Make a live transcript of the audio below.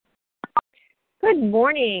Good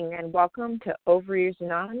morning and welcome to Overeaters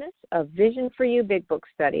Anonymous, a Vision for You Big Book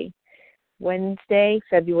Study. Wednesday,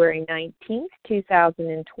 February 19th,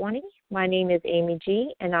 2020. My name is Amy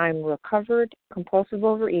G. and I'm a recovered compulsive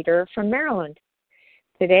overeater from Maryland.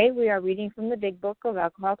 Today we are reading from the Big Book of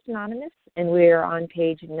Alcoholics Anonymous, and we are on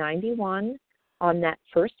page 91 on that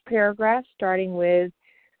first paragraph, starting with,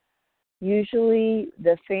 usually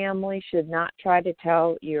the family should not try to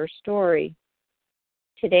tell your story.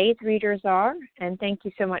 Today's readers are, and thank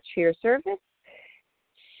you so much for your service,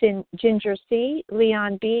 Ginger C.,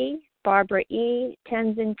 Leon B., Barbara E.,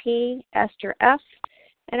 Tenzin P., Esther F.,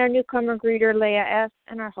 and our newcomer greeter, Leah S.,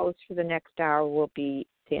 and our host for the next hour will be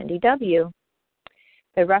Sandy W.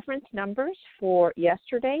 The reference numbers for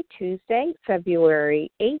yesterday, Tuesday,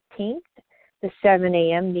 February 18th, the 7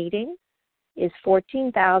 a.m. meeting is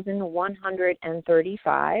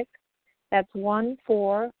 14,135. That's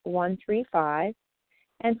 14135.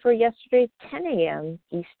 And for yesterday's 10 a.m.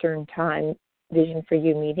 Eastern Time Vision for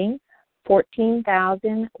You meeting,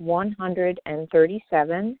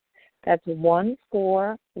 14,137. That's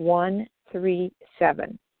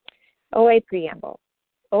 14137. OA Preamble.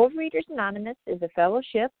 Overeaters Anonymous is a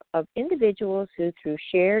fellowship of individuals who, through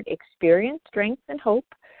shared experience, strength, and hope,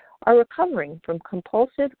 are recovering from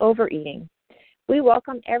compulsive overeating. We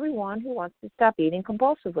welcome everyone who wants to stop eating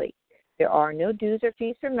compulsively. There are no dues or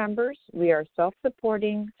fees for members. We are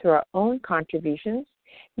self-supporting through our own contributions,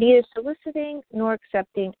 neither soliciting nor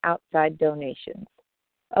accepting outside donations.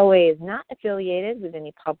 OA is not affiliated with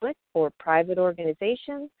any public or private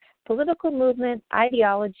organization, political movement,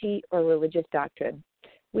 ideology, or religious doctrine.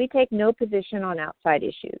 We take no position on outside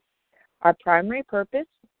issues. Our primary purpose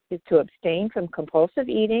is to abstain from compulsive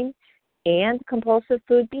eating and compulsive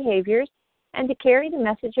food behaviors and to carry the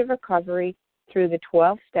message of recovery through the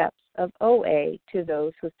 12 steps of OA to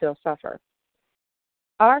those who still suffer.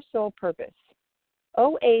 Our sole purpose.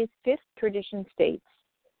 OA's fifth tradition states,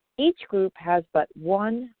 each group has but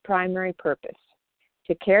one primary purpose,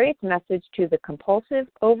 to carry its message to the compulsive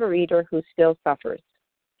overeater who still suffers.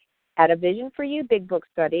 At a Vision for You Big Book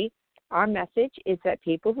Study, our message is that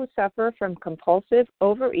people who suffer from compulsive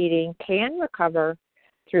overeating can recover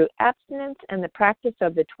through abstinence and the practice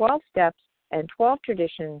of the 12 steps and 12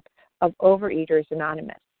 traditions of Overeaters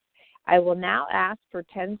Anonymous. I will now ask for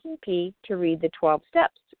Tenzin P. to read the 12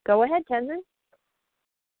 steps. Go ahead, Tenzin.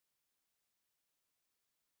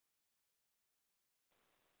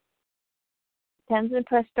 Tenzin,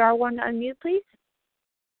 press star 1 to unmute, please.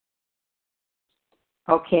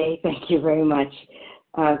 Okay, thank you very much.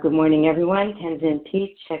 Good morning, everyone. Tenzin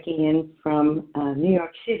P. checking in from New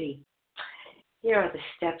York City. Here are the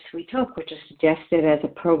steps we took, which are suggested as a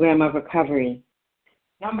program of recovery.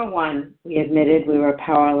 Number 1, we admitted we were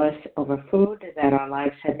powerless over food, that our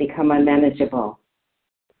lives had become unmanageable.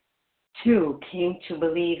 2, came to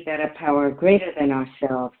believe that a power greater than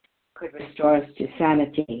ourselves could restore us to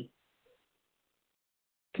sanity.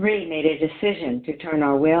 3, made a decision to turn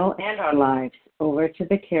our will and our lives over to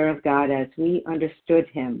the care of God as we understood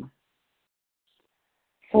Him.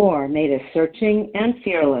 4, made a searching and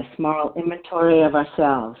fearless moral inventory of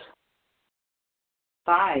ourselves.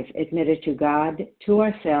 5, admitted to God, to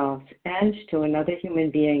ourselves, and to another human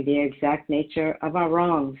being the exact nature of our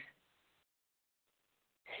wrongs.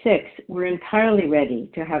 6, we're entirely ready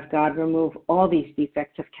to have God remove all these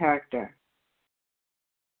defects of character.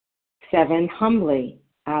 7, humbly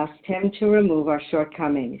asked Him to remove our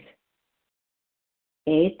shortcomings.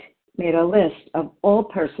 8, made a list of all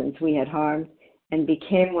persons we had harmed and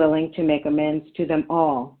became willing to make amends to them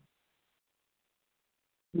all.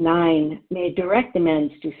 9, made direct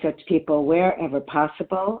amends to such people wherever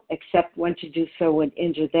possible, except when to do so would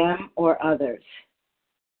injure them or others.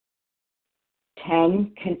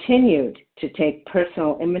 10, continued to take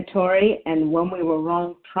personal inventory, and when we were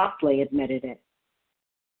wrong, promptly admitted it.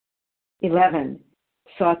 11,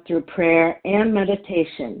 sought through prayer and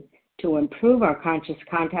meditation to improve our conscious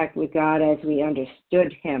contact with God as we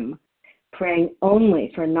understood Him, praying only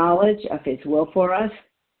for knowledge of His will for us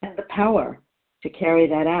and the power to carry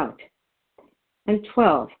that out. And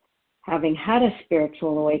 12, having had a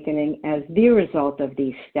spiritual awakening as the result of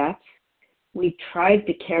these steps, we tried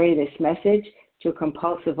to carry this message to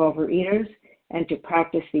compulsive overeaters and to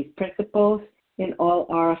practice these principles in all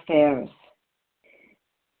our affairs.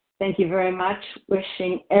 Thank you very much.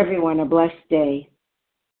 Wishing everyone a blessed day.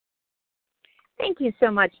 Thank you so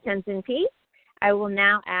much, Tenzin P. I will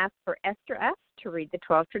now ask for Esther F. to read the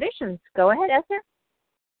 12 traditions. Go ahead, Esther.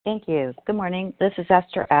 Thank you. Good morning. This is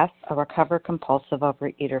Esther F., a recovered compulsive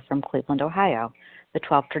overeater from Cleveland, Ohio. The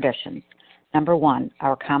 12 traditions. Number 1,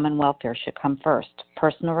 our common welfare should come first.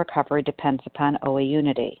 Personal recovery depends upon OA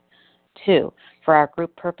unity. 2. For our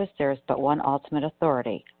group purpose, there is but one ultimate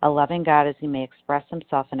authority, a loving God as he may express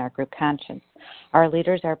himself in our group conscience. Our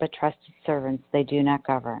leaders are but trusted servants, they do not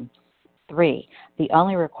govern. 3. The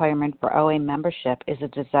only requirement for OA membership is a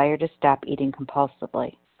desire to stop eating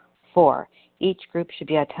compulsively. 4. Each group should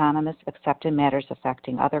be autonomous except in matters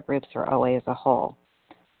affecting other groups or OA as a whole.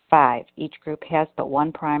 5. Each group has but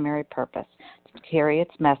one primary purpose, to carry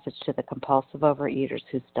its message to the compulsive overeaters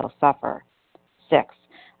who still suffer. 6.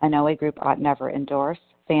 An OA group ought never endorse,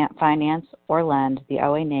 finance, or lend the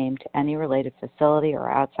OA name to any related facility or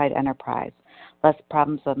outside enterprise, lest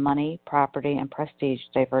problems of money, property, and prestige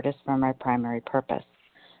divert us from our primary purpose.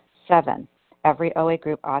 7. Every OA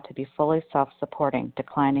group ought to be fully self-supporting,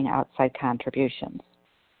 declining outside contributions.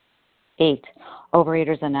 8.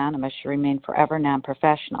 Overeaters Anonymous should remain forever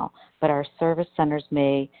non-professional, but our service centers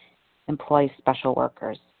may employ special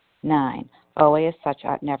workers. 9. OA as such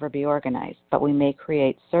ought never be organized, but we may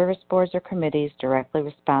create service boards or committees directly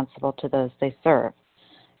responsible to those they serve.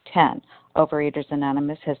 10. Overeaters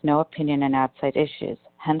Anonymous has no opinion on outside issues,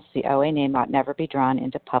 hence the OA name ought never be drawn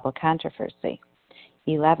into public controversy.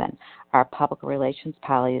 11. Our public relations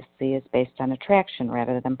policy is based on attraction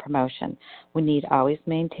rather than promotion. We need always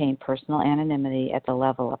maintain personal anonymity at the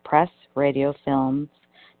level of press, radio, films,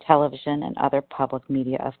 television, and other public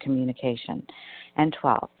media of communication. And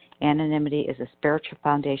 12. Anonymity is the spiritual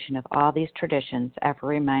foundation of all these traditions, ever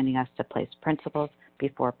reminding us to place principles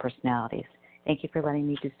before personalities. Thank you for letting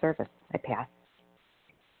me do service. I pass.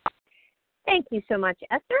 Thank you so much,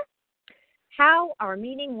 Esther. How our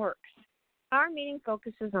meeting works. Our meeting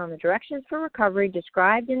focuses on the directions for recovery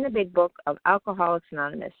described in the Big Book of Alcoholics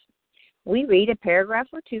Anonymous. We read a paragraph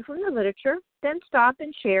or two from the literature, then stop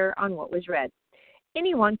and share on what was read.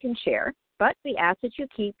 Anyone can share, but we ask that you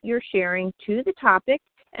keep your sharing to the topic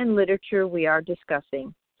and literature we are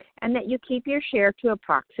discussing, and that you keep your share to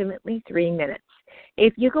approximately 3 minutes.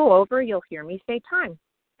 If you go over, you'll hear me say time.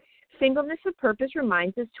 Singleness of purpose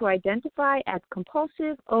reminds us to identify as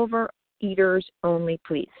compulsive overeaters only,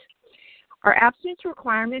 please. Our abstinence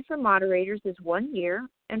requirement for moderators is 1 year,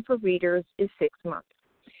 and for readers is 6 months.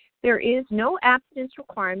 There is no abstinence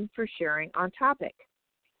requirement for sharing on topic.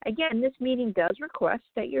 Again, this meeting does request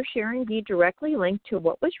that your sharing be directly linked to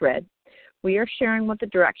what was read. We are sharing what the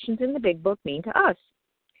directions in the Big Book mean to us.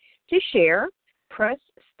 To share, press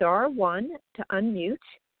star 1 to unmute.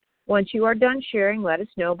 Once you are done sharing, let us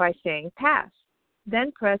know by saying pass.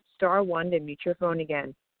 Then press star 1 to mute your phone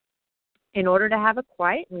again. In order to have a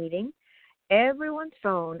quiet meeting, everyone's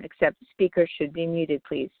phone except the speaker should be muted,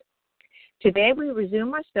 please. Today we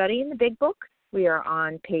resume our study in the Big Book. We are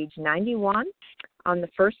on page 91 on the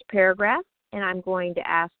first paragraph, and I'm going to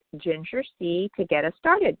ask Ginger C. to get us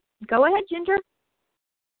started. Go ahead, Ginger.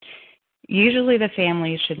 Usually the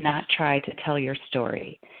family should not try to tell your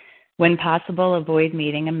story. When possible, avoid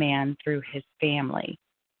meeting a man through his family.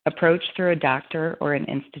 Approach through a doctor or an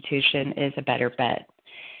institution is a better bet.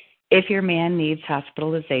 If your man needs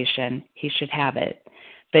hospitalization, he should have it,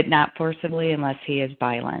 but not forcibly unless he is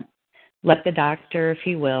violent. Let the doctor, if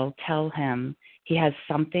he will, tell him he has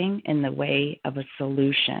something in the way of a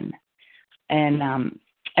solution. And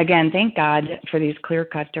again, thank God for these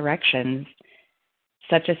clear-cut directions.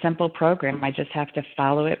 Such a simple program. I just have to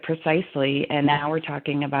follow it precisely. And now we're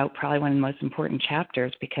talking about probably one of the most important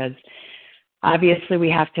chapters, because obviously we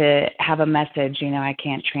have to have a message. I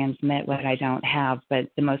can't transmit what I don't have. But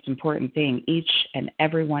the most important thing, each and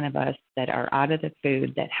every one of us that are out of the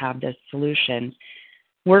food, that have this solution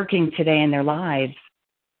working today in their lives,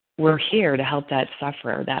 we're here to help that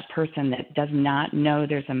sufferer, that person that does not know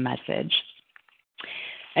there's a message.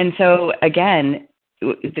 And so, again,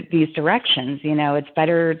 these directions, it's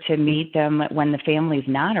better to meet them when the family's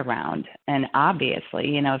not around. And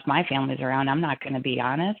obviously, if my family's around, I'm not going to be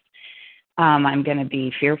honest. I'm going to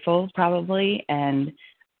be fearful probably. And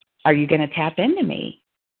are you going to tap into me?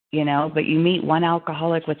 But you meet one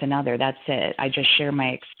alcoholic with another. That's it. I just share my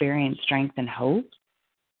experience, strength, and hope.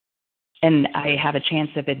 And I have a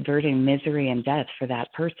chance of averting misery and death for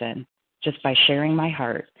that person just by sharing my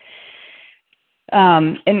heart.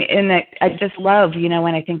 And I just love,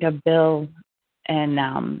 when I think of Bill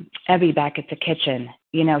and Evie back at the kitchen,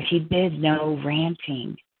 he did no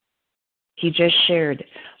ranting. He just shared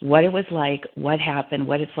what it was like, what happened,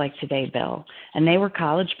 what it's like today, Bill. And they were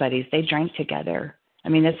college buddies. They drank together. I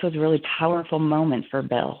mean, this was a really powerful moment for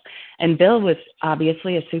Bill. And Bill was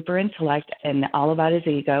obviously a super intellect and all about his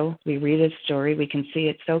ego. We read his story. We can see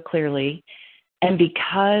it so clearly. And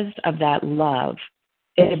because of that love,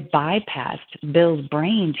 it bypassed Bill's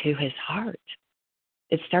brain to his heart.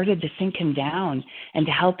 It started to sink him down and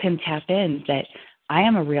to help him tap in that I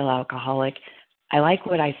am a real alcoholic. I like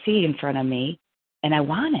what I see in front of me, and I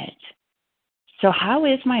want it. So how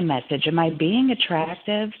is my message? Am I being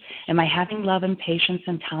attractive? Am I having love and patience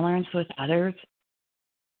and tolerance with others?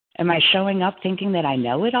 Am I showing up thinking that I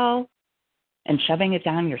know it all and shoving it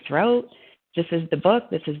down your throat? This is the book.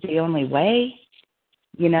 This is the only way.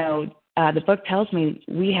 The book tells me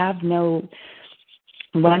we have no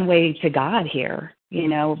one way to God here,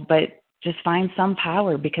 but just find some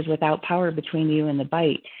power, because without power between you and the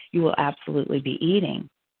bite, you will absolutely be eating.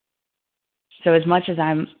 So as much as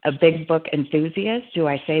I'm a big book enthusiast, do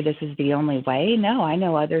I say this is the only way? No, I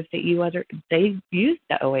know others that they use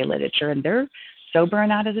the OA literature and they're sober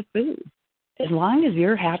and out of the food. As long as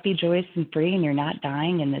you're happy, joyous, and free and you're not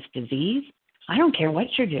dying in this disease, I don't care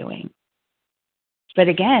what you're doing. But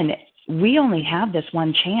again, we only have this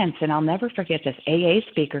one chance, and I'll never forget this AA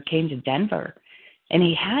speaker came to Denver, and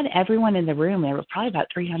he had everyone in the room. There were probably about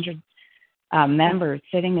 300 members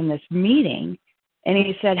sitting in this meeting, and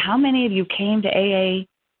he said, how many of you came to AA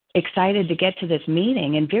excited to get to this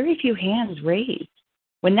meeting? And very few hands raised.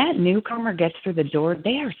 When that newcomer gets through the door,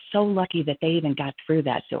 they are so lucky that they even got through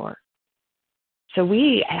that door. So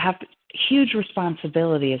we have huge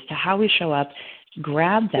responsibility as to how we show up,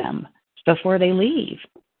 grab them before they leave.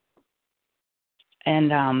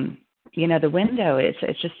 And, the window,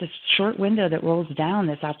 it's just a short window that rolls down,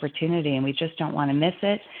 this opportunity, and we just don't want to miss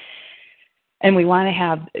it. And we want to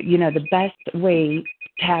have, the best way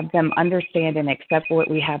to have them understand and accept what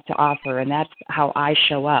we have to offer. And that's how I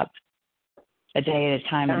show up a day at a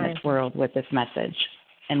time in this world with this message.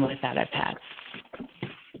 And with that, I pass.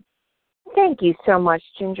 Thank you so much,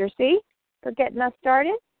 Ginger C., for getting us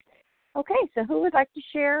started. Okay, so who would like to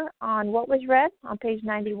share on what was read on page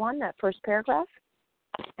 91, that first paragraph?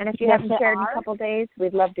 And if you haven't shared in a couple of days,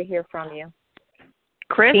 we'd love to hear from you.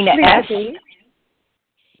 Chris S.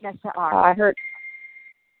 Nessa R. I heard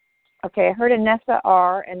a Nessa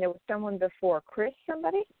R, and there was someone before. Chris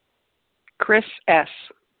somebody? Chris S.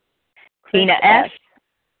 Tina S.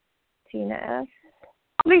 Tina S.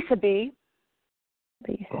 Lisa B.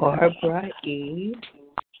 Lisa. Barbara E.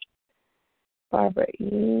 Barbara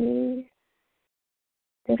E.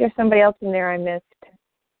 I think there's somebody else in there I missed.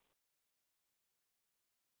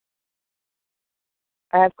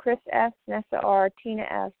 I have Chris S., Nessa R., Tina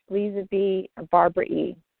S., Lisa B., Barbara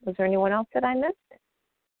E. Was there anyone else that I missed?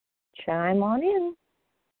 Chime on in.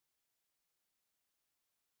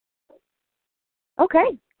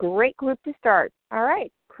 Okay, great group to start. All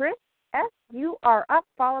right, Chris S., you are up,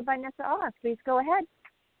 followed by Nessa R. Please go ahead.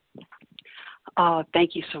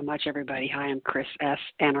 Thank you so much, everybody. Hi, I'm Chris S.,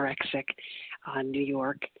 anorexic, New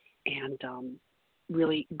York, and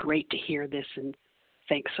really great to hear this, and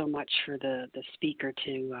thanks so much for the speaker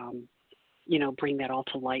to, bring that all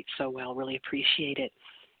to light so well. Really appreciate it.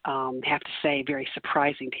 Have to say, very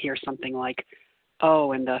surprising to hear something like,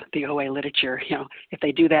 and the OA literature, if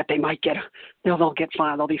they do that, they might they'll get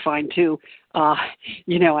fine. They'll be fine too. I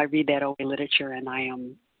read that OA literature, and I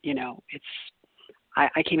am,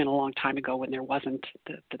 I came in a long time ago when there wasn't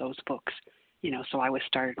those books, so I was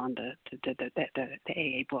started on the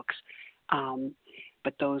AA books.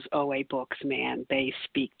 But those OA books, man, they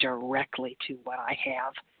speak directly to what I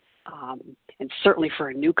have. And certainly for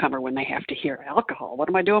a newcomer, when they have to hear alcohol, what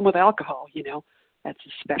am I doing with alcohol? That's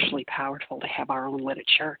especially powerful to have our own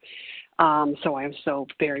literature. So I am so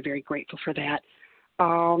very, very grateful for that.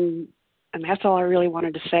 And that's all I really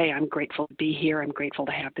wanted to say. I'm grateful to be here. I'm grateful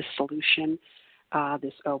to have this solution,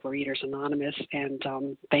 this Overeaters Anonymous. And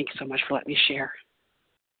thank you so much for letting me share.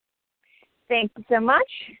 Thank you so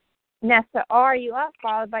much. Nessa R., you up,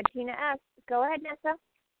 followed by Tina S. Go ahead, Nessa.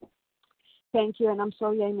 Thank you, and I'm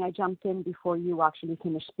sorry, Amy, I jumped in before you actually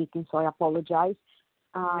finished speaking, so I apologize.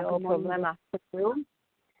 No problem.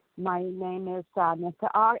 My name is Nessa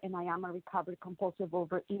R., and I am a recovered compulsive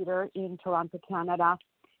overeater in Toronto, Canada.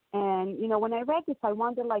 And, when I read this, I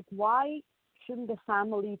wondered, why shouldn't the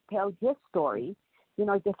family tell his story?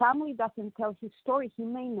 If the family doesn't tell his story, he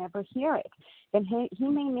may never hear it, and he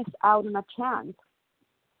may miss out on a chance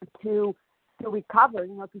to recover,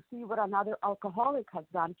 to see what another alcoholic has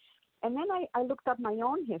done. And then I looked at my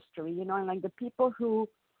own history, and the people who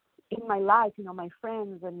in my life, my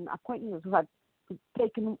friends and acquaintances who had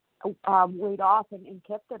taken weight off and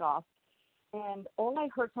kept it off. And all I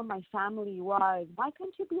heard from my family was, why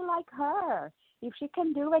can't you be like her? If she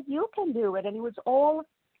can do it, you can do it. And it was all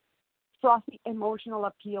frothy emotional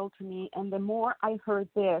appeal to me. And the more I heard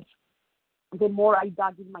this, the more I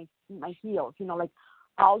dug in my heels,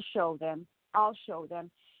 I'll show them.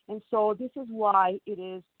 And so this is why it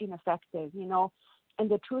is ineffective, And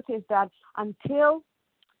the truth is that until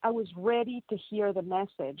I was ready to hear the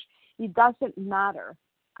message, it doesn't matter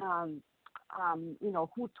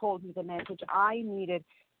who told me the message. I needed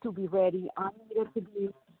to be ready. I needed to be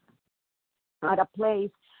at a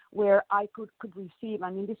place where I could receive.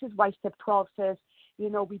 I mean, this is why Step 12 says,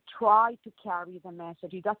 we try to carry the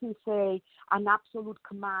message. It doesn't say an absolute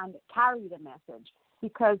command, carry the message.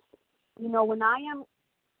 Because, when I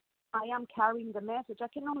am carrying the message, I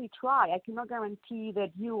can only try. I cannot guarantee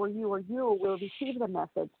that you will receive the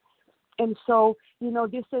message. And so,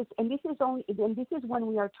 this is when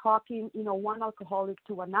we are talking, one alcoholic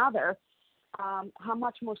to another, how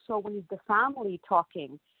much more so when it's the family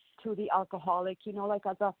talking to the alcoholic. Like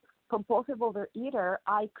as a compulsive overeater,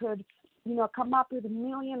 I could, come up with a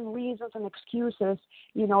million reasons and excuses,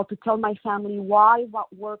 to tell my family why what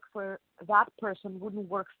worked for that person wouldn't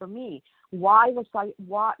work for me. I was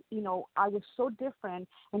so different,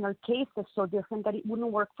 and our case is so different that it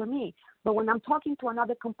wouldn't work for me. But when I'm talking to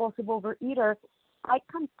another compulsive overeater, I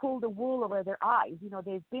can pull the wool over their eyes.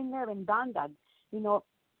 They've been there and done that.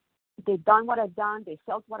 They've done what I've done. They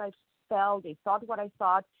felt what I felt. They thought what I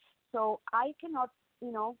thought. So I cannot,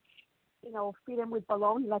 feed them with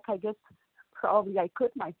baloney like I guess probably I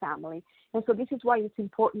could my family. And so this is why it's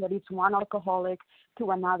important that it's one alcoholic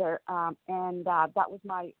to another. And that was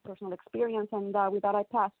my personal experience. And with that, I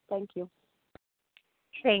pass. Thank you.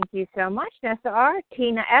 Thank you so much, Nessa R.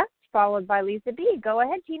 Tina S., followed by Lisa B. Go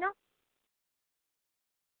ahead, Tina.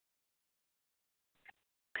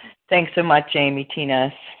 Thanks so much, Amy. Tina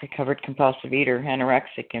S., recovered compulsive eater,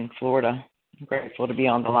 anorexic in Florida. I'm grateful to be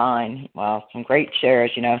on the line. Wow, some great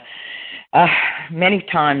shares, Many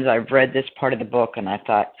times I've read this part of the book and I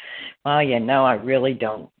thought, well, I really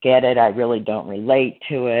don't get it. I really don't relate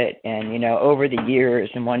to it. And, over the years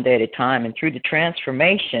and one day at a time and through the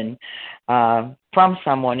transformation from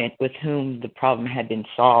someone with whom the problem had been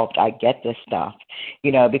solved, I get this stuff,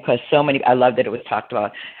 because I love that it was talked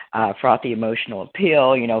about frothy emotional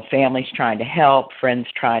appeal, families trying to help, friends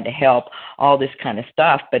trying to help, all this kind of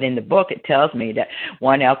stuff. But in the book, it tells me that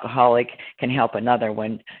one alcoholic can help another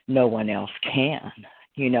when no one else can,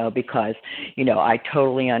 because, I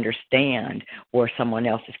totally understand where someone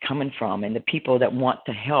else is coming from, and the people that want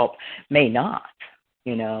to help may not.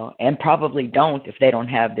 And probably don't if they don't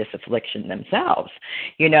have this affliction themselves,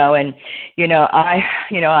 and,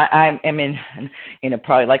 I am in,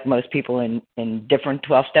 probably like most people in different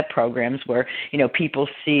 12-step programs where, people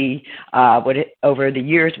see over the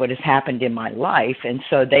years what has happened in my life. And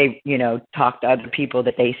so they, talk to other people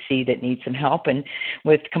that they see that need some help and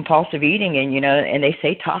with compulsive eating and they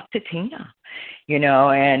say, talk to Tina,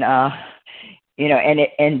 and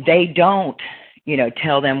they don't,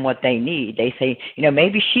 tell them what they need. They say,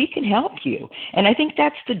 maybe she can help you. And I think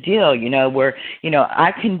that's the deal, where,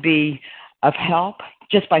 I can be of help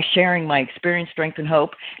just by sharing my experience, strength, and hope,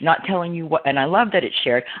 not telling you what, and I love that it's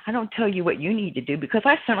shared. I don't tell you what you need to do because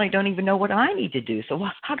I certainly don't even know what I need to do. So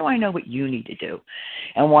how do I know what you need to do?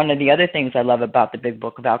 And one of the other things I love about the Big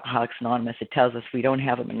Book of Alcoholics Anonymous, it tells us we don't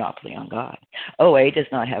have a monopoly on God. OA does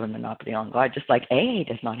not have a monopoly on God, just like AA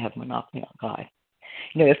does not have a monopoly on God.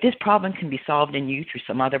 If this problem can be solved in you through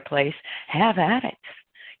some other place, have at it.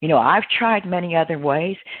 I've tried many other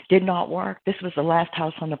ways, did not work. This was the last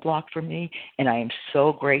house on the block for me, and I am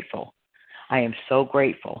so grateful. I am so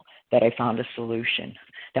grateful that I found a solution,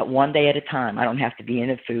 that one day at a time. I don't have to be in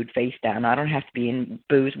the food face down. I don't have to be in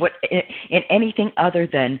booze, in anything other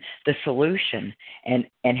than the solution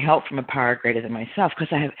and help from a power greater than myself,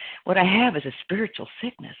 because what I have is a spiritual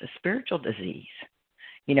sickness, a spiritual disease.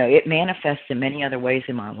 It manifests in many other ways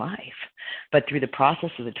in my life. But through the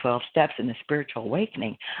process of the 12 steps and the spiritual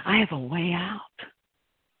awakening, I have a way out.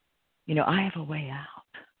 I have a way out.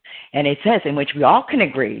 And it says in which we all can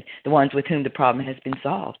agree, the ones with whom the problem has been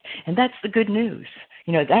solved. And that's the good news.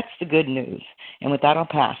 That's the good news. And with that, I'll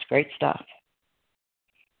pass. Great stuff.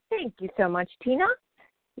 Thank you so much, Tina.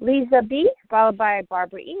 Lisa B., followed by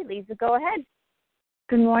Barbara E. Lisa, go ahead.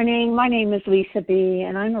 Good morning. My name is Lisa B.,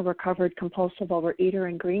 and I'm a recovered compulsive overeater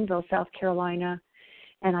in Greenville, South Carolina.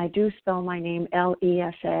 And I do spell my name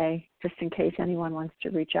Lesa, just in case anyone wants to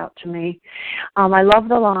reach out to me. I love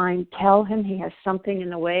the line, tell him he has something in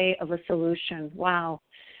the way of a solution. Wow.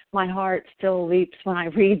 My heart still leaps when I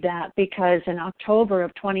read that, because in October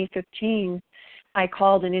of 2015, I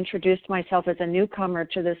called and introduced myself as a newcomer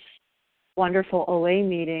to this wonderful OA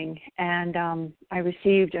meeting, and I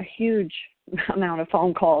received a huge amount of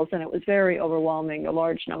phone calls, and it was very overwhelming, the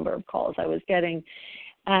large number of calls I was getting.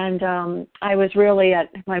 And I was really at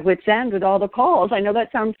my wit's end with all the calls. I know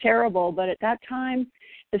that sounds terrible, but at that time,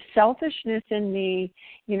 the selfishness in me,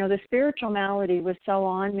 the spiritual malady was so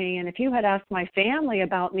on me. And if you had asked my family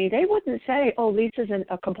about me, they wouldn't say, oh, Lisa's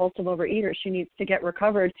a compulsive overeater, she needs to get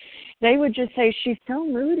recovered. They would just say, she's so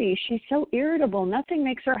moody, she's so irritable, nothing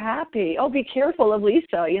makes her happy. Oh, be careful of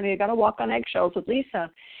Lisa. You got to walk on eggshells with Lisa.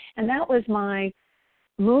 And that was my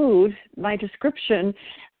mood, my description,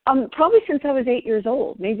 probably since I was 8 years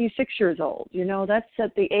old, maybe 6 years old. That's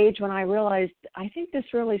at the age when I realized, I think this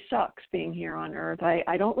really sucks being here on earth.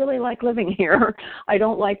 I don't really like living here. I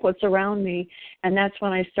don't like what's around me. And that's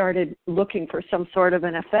when I started looking for some sort of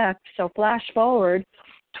an effect. So flash forward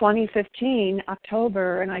 2015,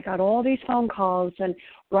 October, and I got all these phone calls. And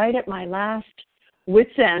right at my last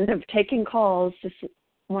wit's end of taking calls, this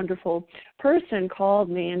wonderful person called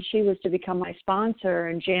me, and she was to become my sponsor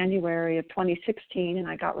in January of 2016, and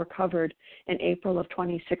I got recovered in April of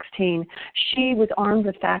 2016. She was armed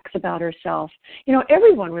with facts about herself.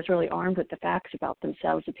 Everyone was really armed with the facts about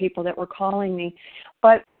themselves, the people that were calling me,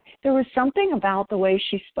 but there was something about the way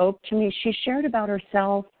she spoke to me. She shared about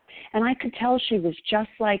herself, and I could tell she was just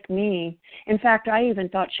like me. In fact, I even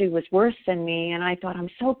thought she was worse than me, and I thought, I'm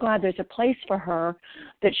so glad there's a place for her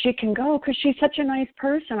that she can go because she's such a nice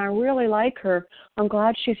person. I really like her. I'm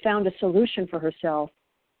glad she's found a solution for herself.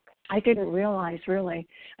 I didn't realize, really,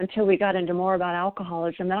 until we got into more about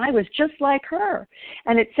alcoholism, that I was just like her.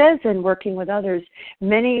 And it says in Working with Others,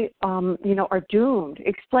 many, are doomed.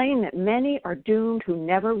 Explain that many are doomed who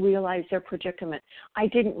never realize their predicament. I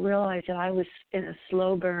didn't realize that I was in a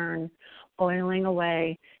slow burn, boiling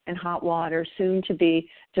away in hot water, soon to be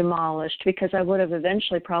demolished, because I would have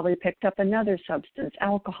eventually probably picked up another substance,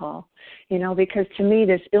 alcohol, because to me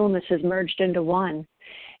this illness has merged into one.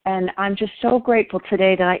 And I'm just so grateful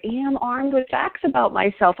today that I am armed with facts about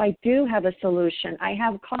myself. I do have a solution. I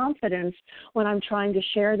have confidence when I'm trying to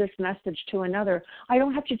share this message to another. I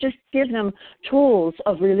don't have to just give them tools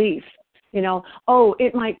of relief.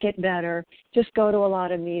 It might get better. Just go to a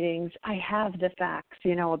lot of meetings. I have the facts,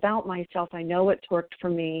 about myself. I know it's worked for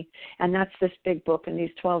me. And that's this big book and these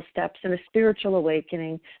 12 steps and a spiritual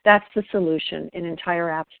awakening. That's the solution in entire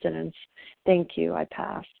abstinence. Thank you. I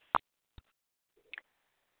pass.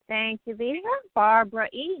 Thank you, Lisa. Barbara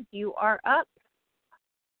E., you are up.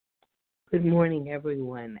 Good morning,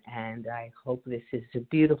 everyone, and I hope this is a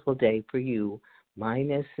beautiful day for you.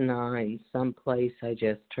 -9 someplace. I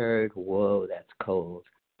just heard, whoa, that's cold.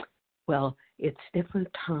 Well, it's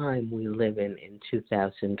different time we live in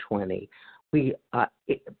 2020.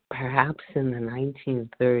 Perhaps in the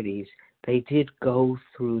 1930s, they did go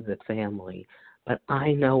through the family, but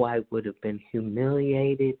I know I would have been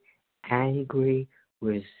humiliated, angry,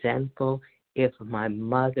 resentful if my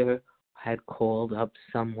mother had called up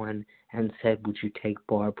someone and said, would you take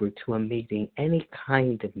Barbara to a meeting, any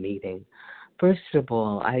kind of meeting. First of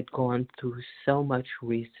all, I'd gone through so much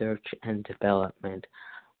research and development,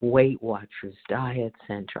 Weight Watchers, Diet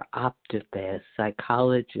Center, Optifast,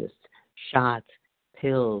 psychologists, shots,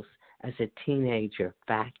 pills, as a teenager,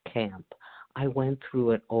 fat camp. I went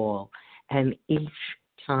through it all, and each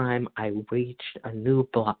time I reached a new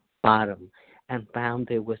bottom and found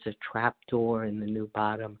there was a trap door in the new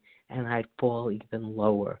bottom, and I'd fall even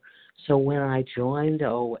lower. So when I joined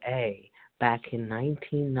OA back in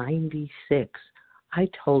 1996, I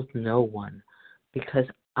told no one because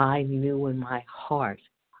I knew in my heart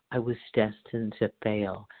I was destined to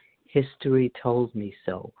fail. History told me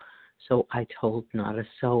so. So I told not a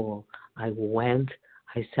soul. I went,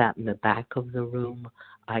 I sat in the back of the room,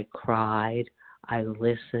 I cried, I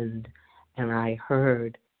listened, and I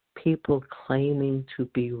heard people claiming to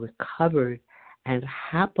be recovered and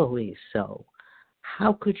happily so.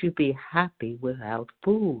 How could you be happy without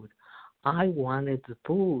food? I wanted the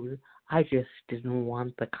food. I just didn't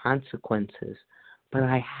want the consequences. But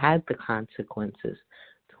I had the consequences.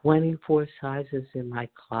 24 sizes in my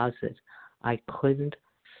closet. I couldn't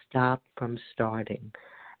stop from starting.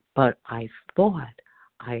 But I thought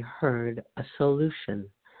I heard a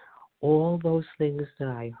solution. All those things that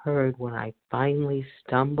I heard when I finally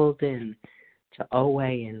stumbled in to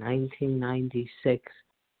OA in 1996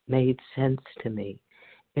 made sense to me.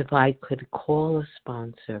 If I could call a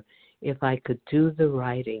sponsor, if I could do the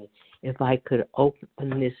writing, if I could open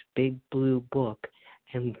this big blue book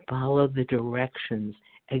and follow the directions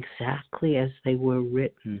exactly as they were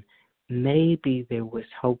written, maybe there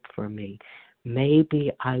was hope for me.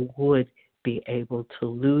 Maybe I would be able to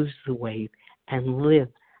lose the weight and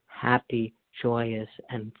live happy, joyous,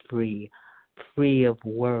 and free of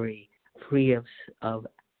worry, free of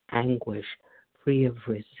anguish, free of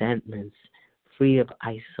resentments, free of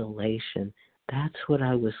isolation. That's what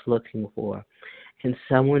I was looking for. And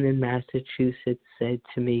someone in Massachusetts said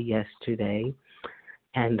to me yesterday,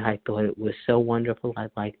 And I thought it was so wonderful,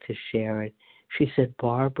 I'd like to share it. She said,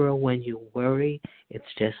 Barbara, when you worry, it's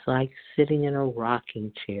just like sitting in a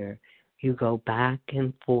rocking chair. You go back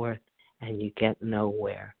and forth and you get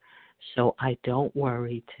nowhere. So I don't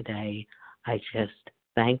worry today. I just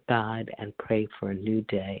thank God and pray for a new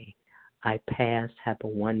day. I pass. Have a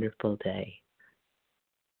wonderful day.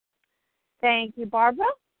 Thank you, Barbara.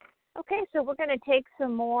 Okay, so we're going to take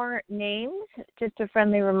some more names. Just a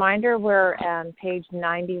friendly reminder, we're on page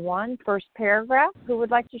 91, first paragraph. Who would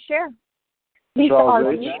like to share?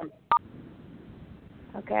 Charles H.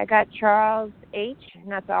 Okay, I got Charles H., and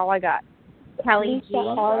that's all I got. Kelly G.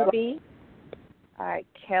 R.B. All right,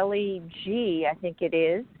 Kelly G., I think it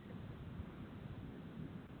is.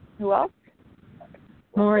 Who else?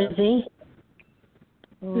 Maura Z.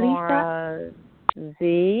 Maura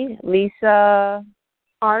Z. Lisa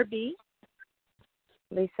R.B.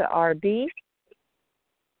 Lisa R.B.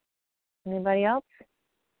 Anybody else?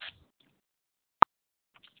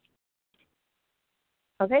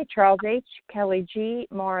 Okay, Charles H., Kelly G.,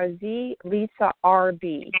 Maura Z., Lisa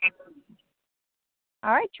R.B.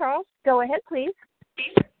 All right, Charles, go ahead, please.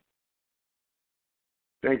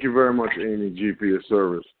 Thank you very much, Amy G, for your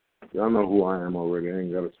service. Y'all know who I am already. I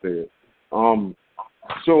ain't got to say it.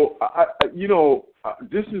 So,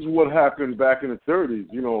 this is what happened back in the 30s.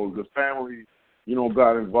 You know, the family,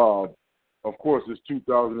 got involved. Of course, it's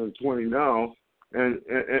 2020 now. And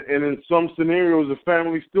in some scenarios, the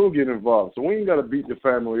family still get involved. So we ain't got to beat the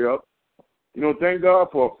family up. Thank God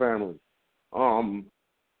for our family.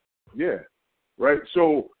 Yeah, right?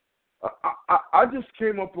 So I just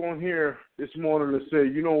came up on here this morning to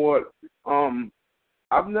say, you know what?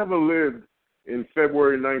 I've never lived in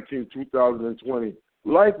February 19, 2020.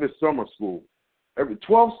 Life is summer school. Every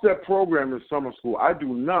 12-step program is summer school. I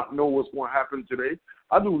do not know what's going to happen today.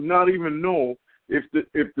 I do not even know if the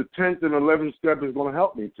 10th and 11th step is going to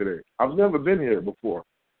help me today. I've never been here before.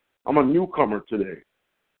 I'm a newcomer today,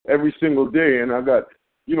 every single day, and I got,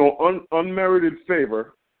 unmerited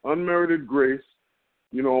favor, unmerited grace.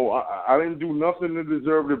 I didn't do nothing to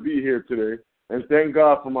deserve to be here today, and thank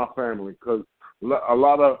God for my family, because a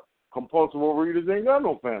lot of compulsive overeaters ain't got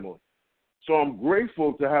no family. So I'm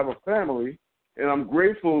grateful to have a family, and I'm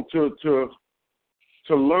grateful to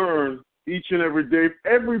learn each and every day.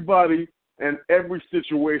 Everybody and every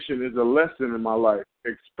situation is a lesson in my life,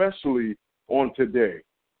 especially on today.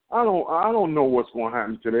 I don't know what's going to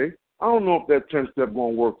happen today. I don't know if that 10th step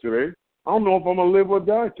going to work today. I don't know if I'm going to live or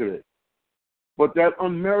die today. But that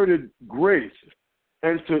unmerited grace,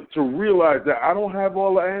 and to realize that I don't have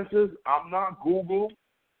all the answers, I'm not Google,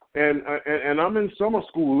 and I'm in summer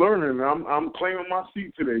school learning. I'm claiming my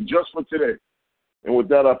seat today, just for today. And with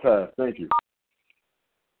that, I pass. Thank you.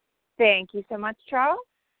 Thank you so much, Charles.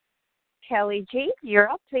 Kelly G., you're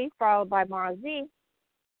up, please, followed by Mara Z.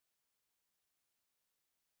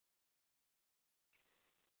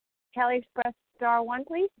 Kelly, press star 1,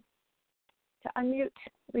 please, to unmute.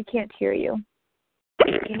 We can't hear you.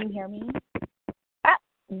 Can you hear me?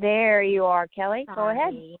 There you are, Kelly. Go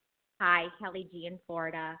ahead. Hi, Kelly G. in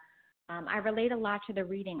Florida. I relate a lot to the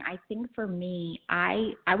reading. I think for me,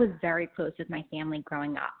 I was very close with my family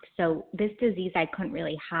growing up. So this disease I couldn't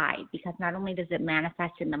really hide, because not only does it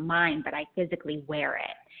manifest in the mind, but I physically wear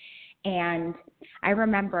it. And I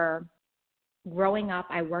remember growing up,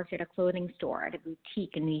 I worked at a clothing store at a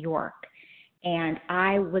boutique in New York. And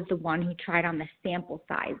I was the one who tried on the sample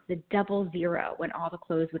size, the 00, when all the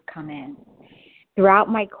clothes would come in. Throughout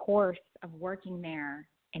my course of working there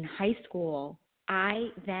in high school, I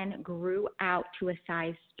then grew out to a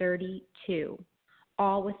size 32,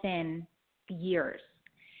 all within years.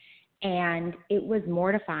 And it was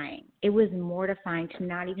mortifying. It was mortifying to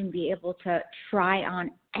not even be able to try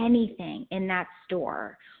on anything in that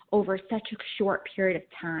store over such a short period of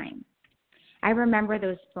time. I remember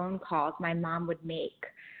those phone calls my mom would make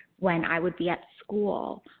when I would be at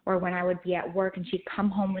school or when I would be at work, and she'd come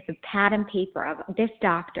home with a pad and paper of this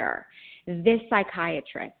doctor, this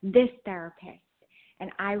psychiatrist, this therapist,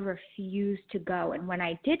 and I refused to go. And when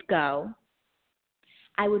I did go,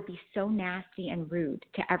 I would be so nasty and rude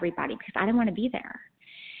to everybody because I didn't want to be there.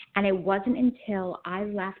 And it wasn't until I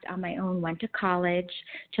left on my own, went to college,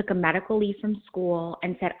 took a medical leave from school,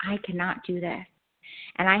 and said, I cannot do this.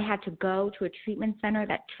 And I had to go to a treatment center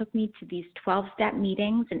that took me to these 12-step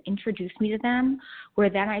meetings and introduced me to them, where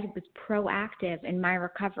then I was proactive in my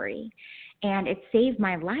recovery. And it saved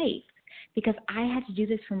my life because I had to do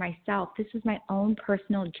this for myself. This was my own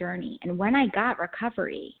personal journey. And when I got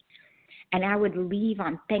recovery, and I would leave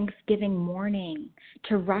on Thanksgiving morning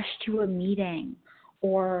to rush to a meeting,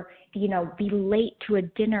 or, be late to a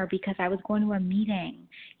dinner because I was going to a meeting.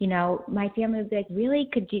 My family would be like, really?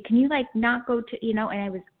 Can you not go to, and I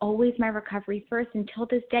was always my recovery first. Until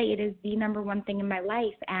this day, it is the number one thing in my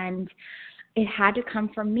life. And it had to come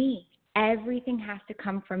from me. Everything has to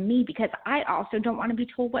come from me because I also don't want to be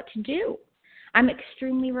told what to do. I'm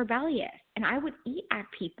extremely rebellious, and I would eat at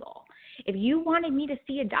people. If you wanted me to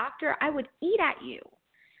see a doctor, I would eat at you.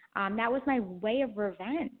 That was my way of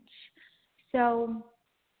revenge. So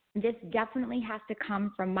this definitely has to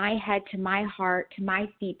come from my head to my heart to my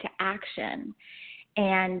feet to action.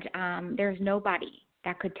 And there's nobody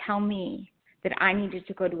that could tell me that I needed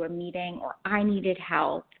to go to a meeting or I needed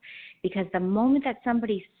help, because the moment that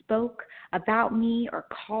somebody spoke about me or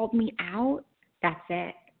called me out, that's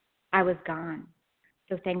it. I was gone.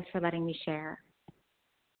 So thanks for letting me share.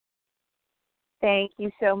 Thank you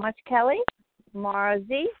so much, Kelly. Mara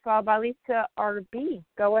Z, followed by Lisa RB.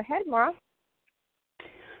 Go ahead, Mara.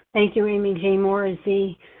 Thank you, Amy J. Mara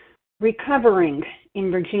Z. Recovering in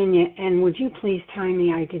Virginia, and would you please time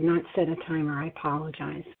me? I did not set a timer. I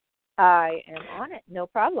apologize. I am on it. No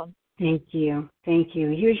problem. Thank you. Thank you.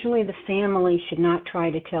 Usually the family should not try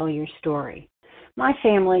to tell your story. My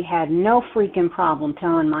family had no freaking problem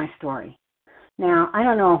telling my story. Now, I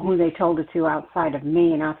don't know who they told it to outside of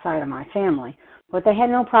me and outside of my family, but they had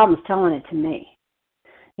no problems telling it to me.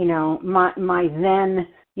 My then,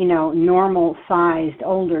 normal-sized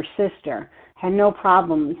older sister had no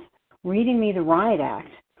problems reading me the riot act,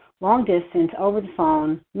 long distance, over the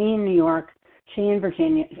phone, me in New York, me in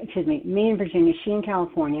Virginia, she in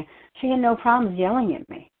California. She had no problems yelling at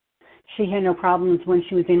me. She had no problems when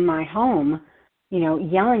she was in my home,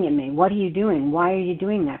 yelling at me. What are you doing? Why are you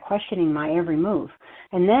doing that? Questioning my every move.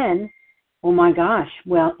 And then, oh my gosh,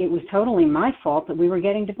 well, it was totally my fault that we were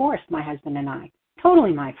getting divorced, my husband and I.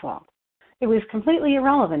 Totally my fault. It was completely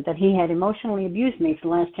irrelevant that he had emotionally abused me for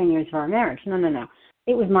the last 10 years of our marriage. No.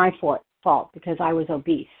 It was my fault because I was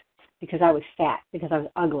obese, because I was fat, because I was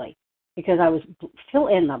ugly, because I was fill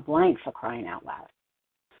in the blank, for crying out loud.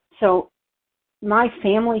 So my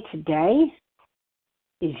family today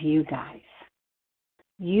is you guys.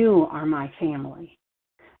 You are my family.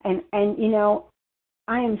 And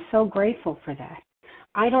I am so grateful for that.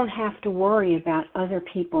 I don't have to worry about other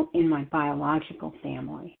people in my biological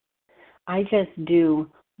family. I just do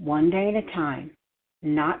one day at a time,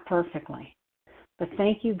 not perfectly. But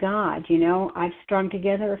thank you, God. I've strung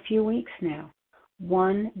together a few weeks now,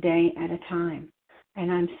 one day at a time.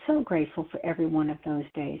 And I'm so grateful for every one of those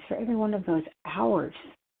days, for every one of those hours,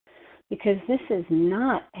 because this is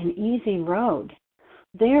not an easy road.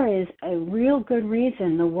 There is a real good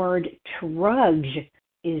reason the word trudge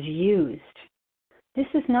is used. This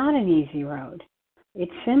is not an easy road.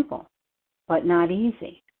 It's simple, but not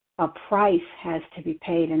easy. A price has to be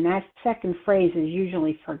paid, and that second phrase is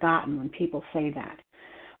usually forgotten when people say that.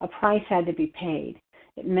 A price had to be paid.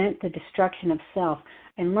 It meant the destruction of self.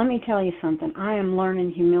 And let me tell you something, I am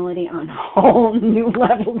learning humility on a whole new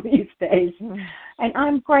level these days, and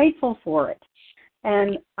I'm grateful for it.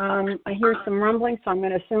 And I hear some rumbling, so I'm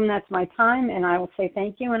going to assume that's my time, and I will say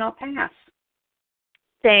thank you, and I'll pass.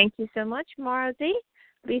 Thank you so much, Mara Z.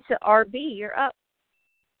 Lisa RB, you're up.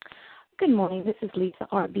 Good morning. This is Lisa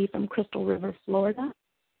RB from Crystal River, Florida.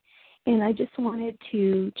 And I just wanted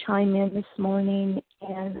to chime in this morning,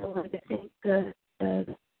 and I wanted to thank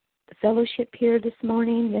the fellowship here this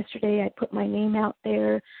morning. Yesterday I put my name out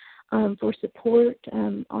there for support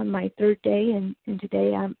on my third day, and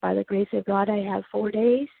today, by the grace of God, I have 4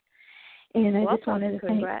 days. And I just wanted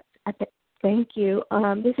to thank you.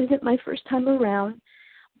 This isn't my first time around,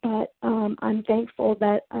 but I'm thankful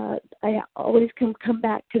that I always can come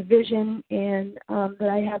back to Vision, and that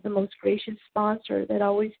I have the most gracious sponsor that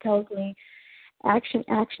always tells me, action,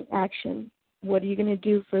 action, action. What are you going to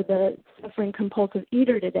do for the suffering compulsive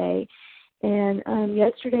eater today? And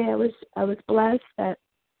yesterday I was blessed that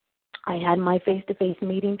I had my face-to-face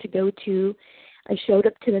meeting to go to. I showed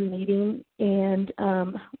up to the meeting, and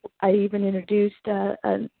I even introduced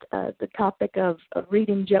the topic of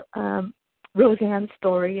reading Roseanne's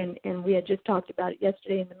story, and we had just talked about it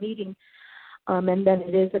yesterday in the meeting. And then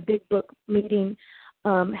it is a big book meeting.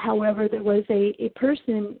 However, there was a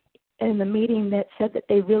person in the meeting that said that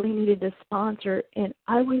they really needed a sponsor, and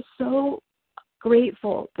I was so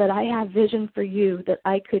grateful that I have Vision for You, that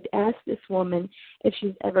I could ask this woman if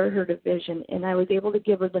she's ever heard of Vision, and I was able to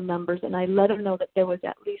give her the numbers, and I let her know that there was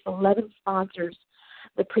at least 11 sponsors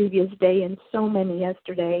the previous day and so many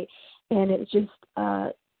yesterday, and it just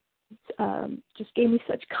gave me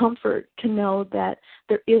such comfort to know that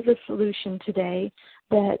there is a solution today,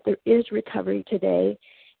 that there is recovery today,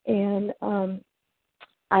 and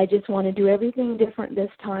I just want to do everything different this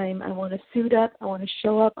time. I want to suit up. I want to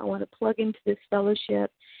show up. I want to plug into this fellowship.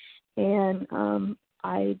 And I'm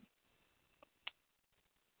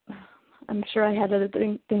sure I had other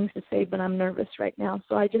things to say, but I'm nervous right now.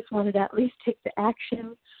 So I just wanted to at least take the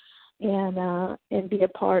action and be a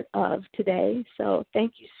part of today. So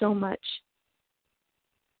thank you so much.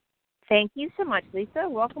 Thank you so much, Lisa.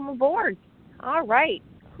 Welcome aboard. All right.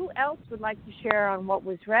 Who else would like to share on what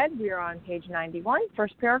was read? We are on page 91,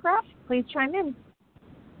 first paragraph. Please chime in.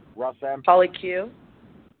 Ross M. Polly Q.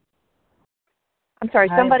 I'm sorry,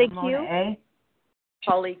 Hi, somebody Ramona Q. A.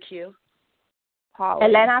 Polly Q. Polly.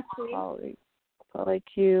 Elena C. Polly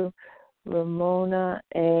Q. Ramona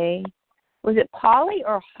A. Was it Polly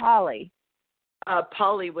or Holly?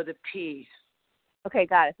 Polly with a P. Okay,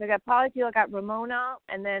 got it. So I got Polly Q, I got Ramona,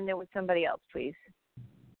 and then there was somebody else, please.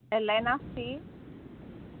 Elena C.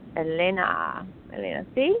 Elena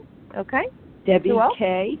C. Okay. Debbie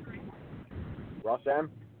K. Ross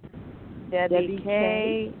M. Debbie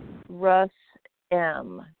K. Russ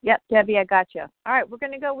M. Yep, Debbie, I got you. All right, we're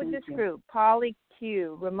going to go with this group. Polly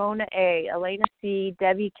Q, Ramona A, Elena C,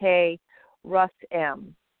 Debbie K, Russ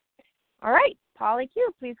M. All right, Polly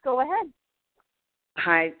Q, please go ahead.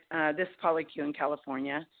 Hi, this is Polly Q in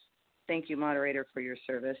California. Thank you, moderator, for your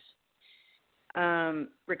service.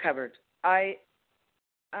 Recovered.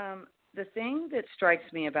 The thing that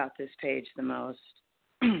strikes me about this page the most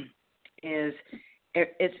is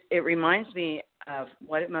it reminds me of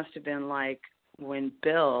what it must have been like when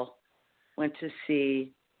Bill went to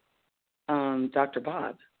see Dr.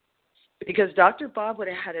 Bob. Because Dr. Bob would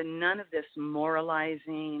have had none of this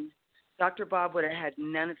moralizing. Dr. Bob would have had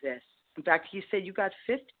none of this. In fact, he said, you got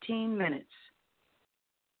 15 minutes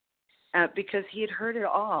because he had heard it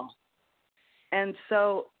all. And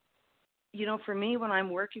so, you know, for me, when I'm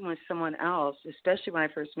working with someone else, especially when I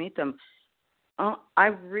first meet them, I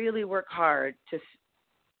really work hard to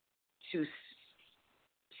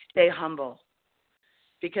stay humble.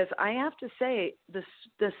 Because I have to say,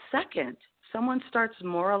 the second someone starts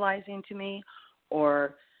moralizing to me,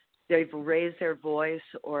 or they've raised their voice,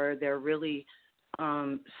 or they're really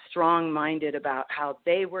strong-minded about how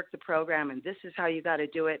they work the program and this is how you got to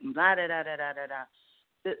do it and blah, da, da, da, da, da, da.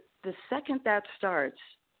 The second that starts,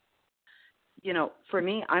 you know, for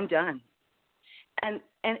me, I'm done. And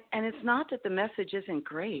it's not that the message isn't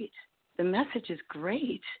great. The message is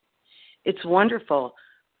great. It's wonderful.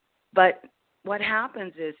 But what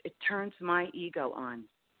happens is it turns my ego on.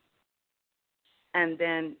 And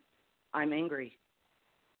then I'm angry,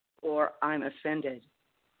 or I'm offended,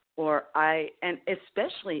 and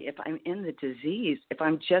especially if I'm in the disease, if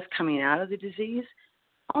I'm just coming out of the disease,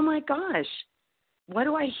 oh my gosh, what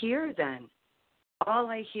do I hear then? All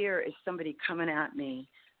I hear is somebody coming at me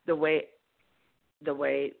the way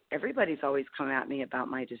everybody's always come at me about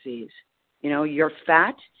my disease. You know, you're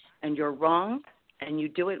fat and you're wrong and you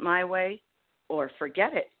do it my way, or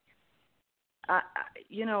forget it.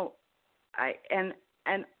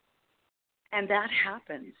 And that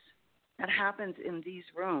happens. That happens in these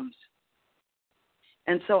rooms.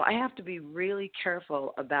 And so I have to be really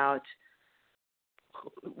careful about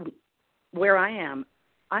where I am.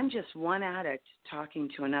 I'm just one addict talking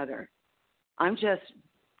to another. I'm just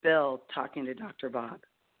Bill talking to Dr. Bob.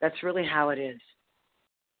 That's really how it is.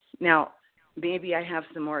 Now, maybe I have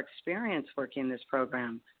some more experience working this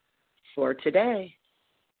program for today,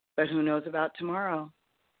 but who knows about tomorrow?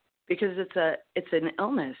 Because it's an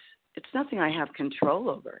illness. It's nothing I have control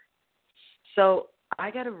over. So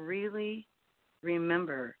I got to really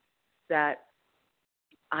remember that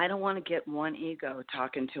I don't want to get one ego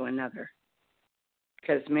talking to another.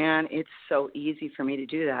 Because, man, it's so easy for me to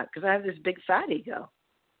do that because I have this big fat ego.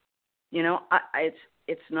 You know,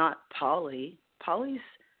 it's not Polly. Polly's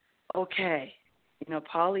okay. You know,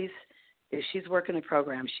 if she's working the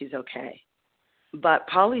program, she's okay. But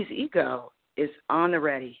Polly's ego is on the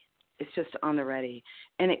ready. It's just on the ready.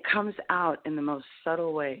 And it comes out in the most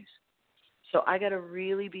subtle ways. So I got to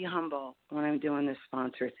really be humble when I'm doing this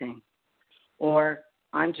sponsor thing. Or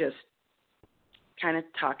I'm just kind of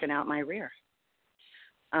talking out my rear.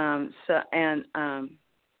 I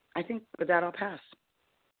think with that I'll pass.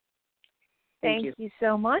 Thank you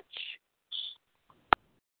so much.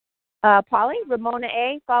 Polly, Ramona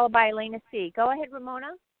A, followed by Elena C. Go ahead,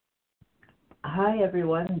 Ramona. Hi,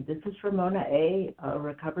 everyone. This is Ramona A, a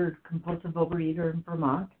recovered compulsive overeater in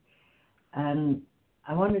Vermont. And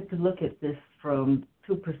I wanted to look at this from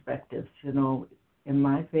two perspectives, you know, in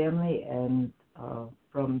my family and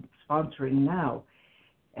from sponsoring now.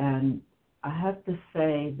 And I have to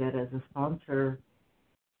say that as a sponsor,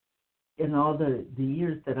 in all the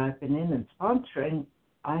years that I've been in and sponsoring,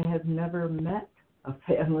 I have never met a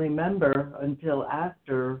family member until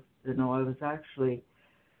after, I was actually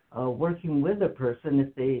working with a person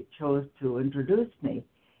if they chose to introduce me.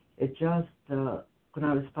 It just, when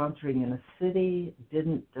I was sponsoring in a city,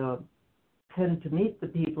 didn't tend to meet the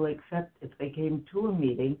people except if they came to a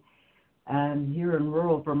meeting. And here in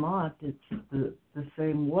rural Vermont, it's the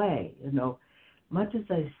same way, Much as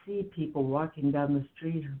I see people walking down the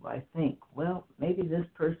street who I think, well, maybe this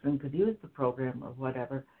person could use the program or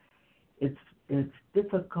whatever, it's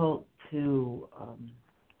difficult to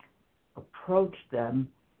approach them,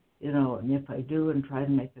 and if I do and try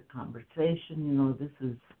to make a conversation, this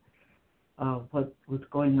is what's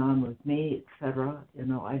going on with me, etc.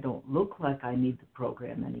 I don't look like I need the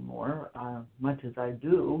program anymore, much as I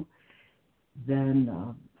do, then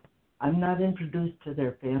I'm not introduced to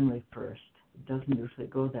their family first. It doesn't usually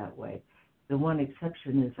go that way. The one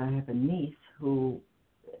exception is I have a niece who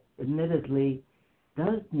admittedly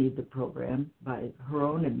does need the program by her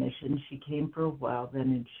own admission. She came for a while then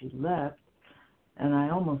and she left, and I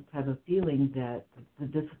almost have a feeling that the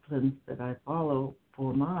disciplines that I follow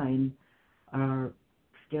for mine are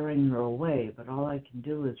scaring her away, but all I can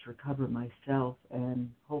do is recover myself,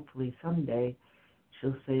 and hopefully someday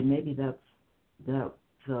she'll say maybe that's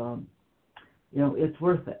it's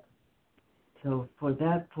worth it. So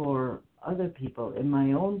for other people, in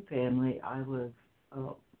my own family, I was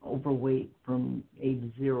overweight from age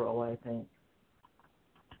 0, I think.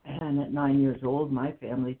 And at 9 years old, my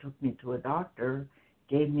family took me to a doctor,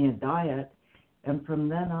 gave me a diet, and from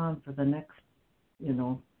then on, for the next,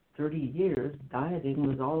 30 years, dieting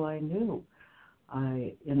was all I knew.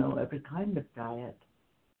 Every kind of diet.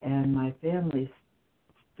 And my family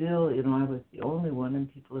still, I was the only one,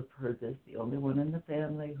 and people have heard this, the only one in the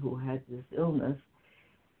family who had this illness.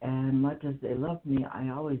 And much as they loved me, I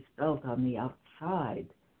always felt on the outside.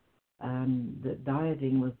 And that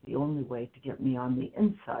dieting was the only way to get me on the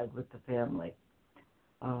inside with the family,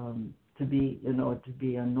 to be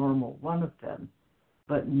a normal one of them.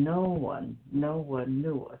 But no one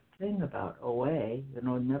knew a thing about OA,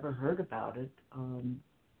 never heard about it,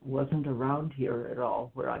 wasn't around here at all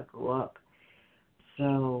where I grew up.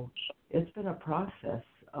 So it's been a process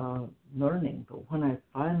of learning. But when I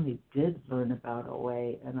finally did learn about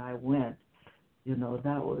OA and I went,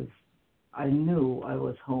 I knew I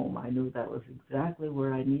was home. I knew that was exactly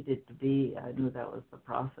where I needed to be. I knew that was the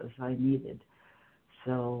process I needed.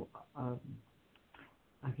 So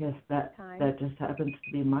I guess that just happens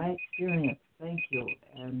to be my experience. Thank you.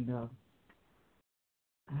 And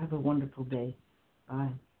have a wonderful day.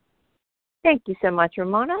 Bye. Thank you so much,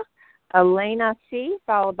 Ramona. Elena C.,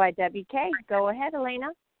 followed by Debbie K. Go ahead, Elena.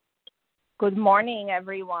 Good morning,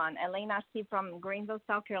 everyone. Elena C. from Greenville,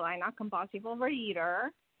 South Carolina, compulsive overeater.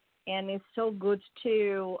 And it's so good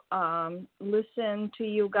to listen to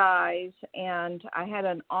you guys. And I had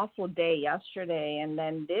an awful day yesterday. And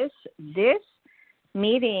then this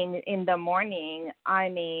meeting in the morning,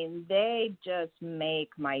 they just make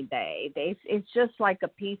my day. It's just like a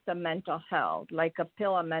piece of mental health, like a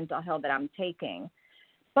pill of mental health that I'm taking.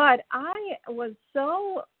 But I was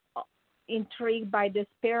so intrigued by this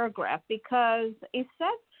paragraph because it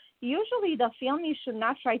says usually the family should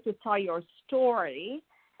not try to tell your story,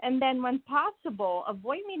 and then when possible,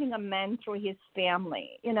 avoid meeting a man through his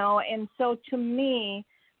family, And so to me,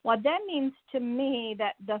 what that means to me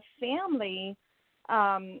that the family,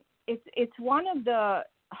 it's one of the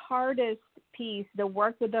hardest piece, the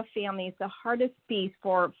work with the family is the hardest piece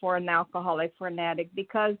for an alcoholic, for an addict,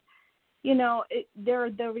 because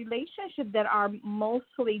they're the relationships that are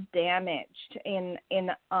mostly damaged in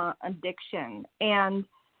addiction, and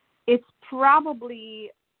it's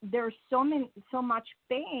probably there's so much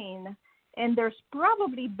pain, and there's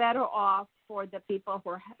probably better off for the people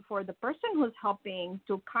for the person who's helping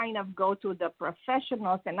to kind of go to the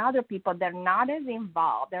professionals and other people that are not as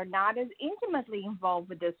involved, they're not as intimately involved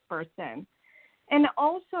with this person, and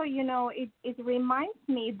also it reminds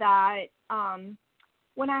me that.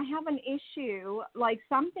 When I have an issue, like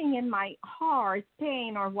something in my heart,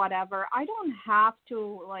 pain or whatever, I don't have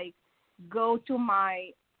to go to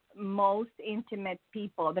my most intimate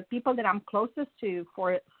people, the people that I'm closest to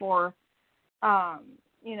for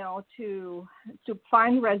to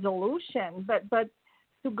find resolution, but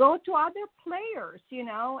to go to other players,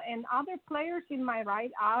 and other players in my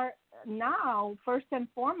life are now first and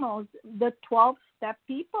foremost the 12-step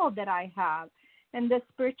people that I have. And the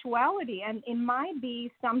spirituality, and it might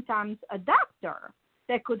be sometimes a doctor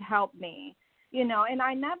that could help me, and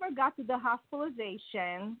I never got to the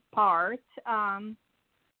hospitalization part,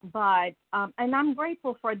 but and I'm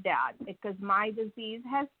grateful for that because my disease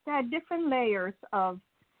has had different layers of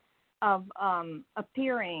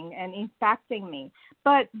appearing and impacting me.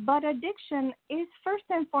 But addiction is first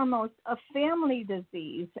and foremost a family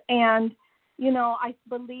disease, and I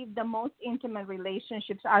believe the most intimate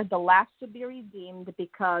relationships are the last to be redeemed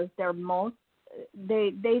because they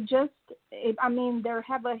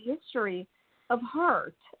have a history of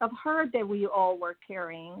hurt that we all were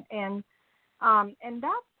carrying, and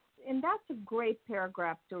that's a great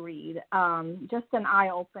paragraph to read, just an eye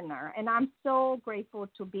opener. And I'm so grateful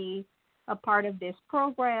to be a part of this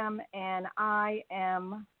program, and I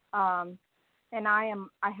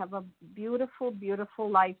have a beautiful, beautiful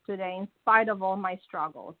life today in spite of all my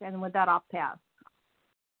struggles. And with that, I'll pass.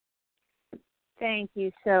 Thank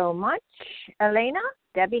you so much. Elena,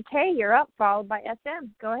 Debbie K., you're up, followed by SM.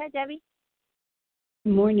 Go ahead, Debbie.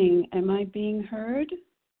 Good morning. Am I being heard?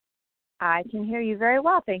 I can hear you very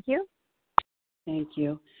well. Thank you. Thank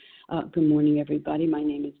you. Good morning, everybody. My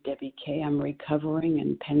name is Debbie K. I'm recovering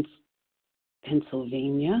in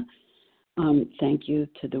Pennsylvania. Thank you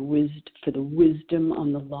for the wisdom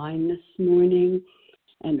on the line this morning,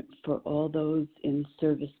 and for all those in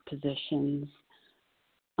service positions.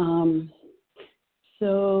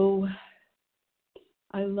 So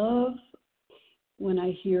I love when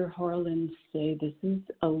I hear Harlan say this is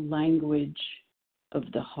a language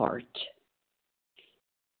of the heart.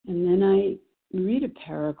 And then I read a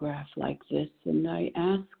paragraph like this and I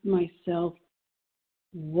ask myself,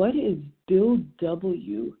 what is Bill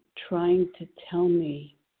W. trying to tell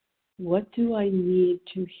me? What do I need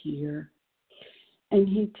to hear? And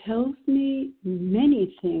he tells me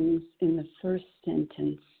many things in the first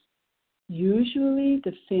sentence. Usually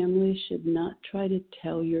the family should not try to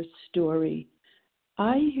tell your story.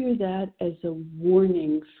 I hear that as a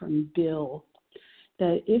warning from Bill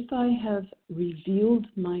that if I have revealed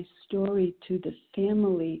my story to the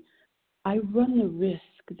family, I run the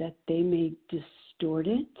risk that they may distort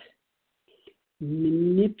it,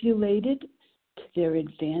 manipulate it to their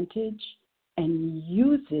advantage, and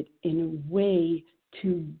use it in a way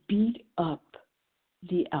to beat up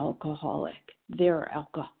the alcoholic, their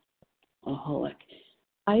alcoholic.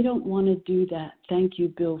 I don't want to do that. Thank you,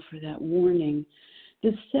 Bill, for that warning.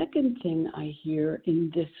 The second thing I hear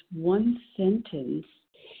in this one sentence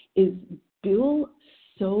is Bill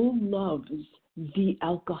so loves the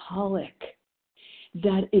alcoholic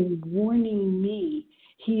that in warning me,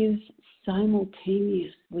 he is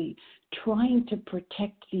simultaneously trying to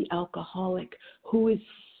protect the alcoholic who is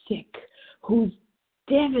sick, who's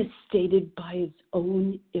devastated by his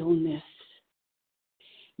own illness.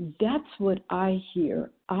 That's what I hear.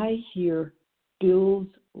 I hear Bill's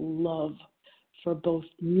love for both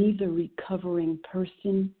me, the recovering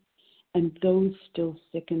person, and those still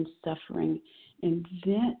sick and suffering. And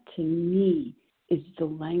that, to me, is the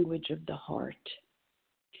language of the heart.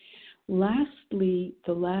 Lastly,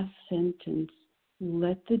 the last sentence,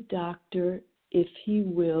 let the doctor, if he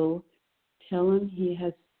will, tell him he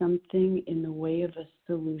has something in the way of a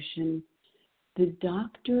solution. The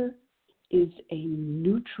doctor is a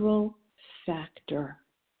neutral factor.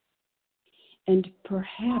 And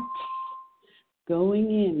perhaps going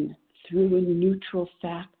in through a neutral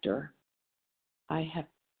factor, I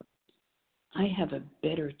have a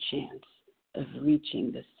better chance of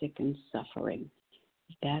reaching the sick and suffering.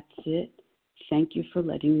 That's it. Thank you for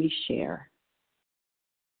letting me share.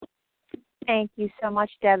 Thank you so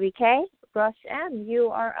much, Debbie K. Russ M., you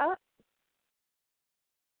are up.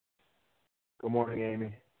 Good morning,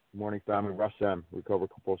 Amy. Good morning, family. Russ M., recovered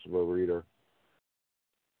compulsive overeater.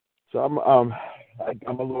 So I'm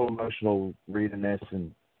a little emotional reading this,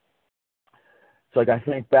 and it's like I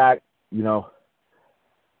think back,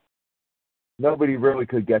 nobody really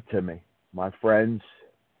could get to me. My friends,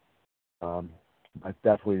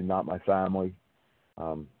 definitely not my family,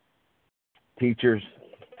 teachers,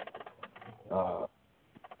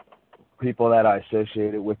 people that I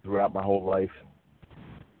associated with throughout my whole life,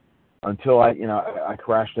 until I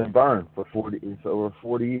crashed and burned for over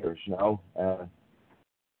 40 years.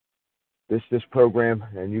 This program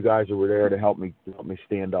and you guys were there to help me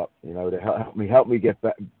stand up. To help me get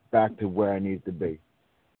back to where I needed to be.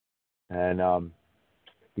 And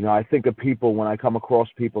I think of people when I come across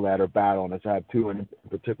people that are battling. As I have two in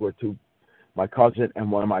particular, my cousin and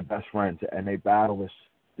one of my best friends, and they battle this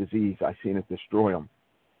disease. I've seen it destroy them.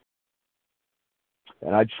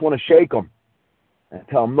 And I just want to shake them and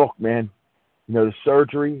tell them, look, man, the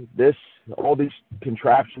surgery, all these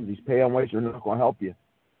contraptions, these pay-on ways, are not going to help you.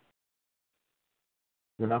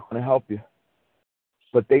 They're not going to help you.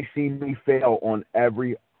 But they seen me fail on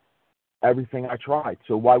everything I tried.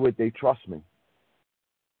 So why would they trust me?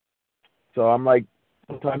 So I'm like,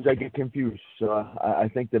 sometimes I get confused. So I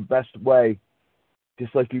think the best way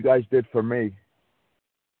just like you guys did for me.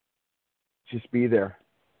 Just be there.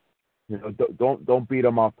 You know, don't beat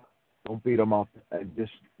them up. Don't beat them up, and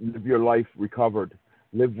just live your life recovered.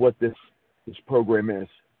 Live what this program is,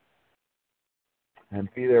 and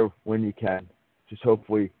be there when you can. Just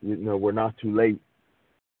hopefully, you know, we're not too late.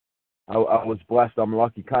 I was blessed. I'm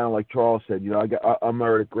lucky, kind of like Charles said. You know, I'm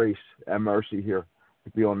merited grace and mercy here to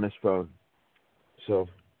be on this phone. So,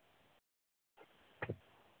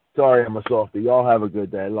 sorry, I'm a softie. Y'all have a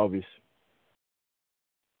good day. I love you.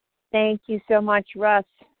 Thank you so much, Russ.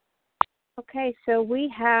 Okay, so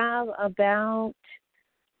we have about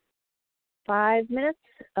 5 minutes,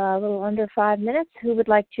 a little under 5 minutes. Who would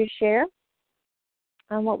like to share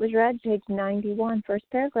on what was read? Page 91, first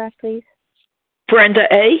paragraph, please. Brenda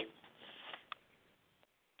A.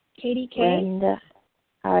 Katie K. Brenda.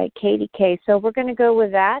 All right, Katie K. So we're going to go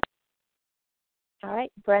with that. All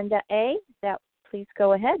right, Brenda A. Please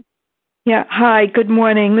go ahead. Yeah, hi, good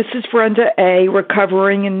morning. This is Brenda A.,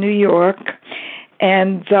 recovering in New York.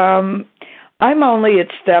 And I'm only at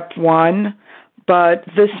step 1, but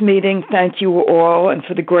this meeting, thank you all, and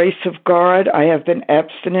for the grace of God, I have been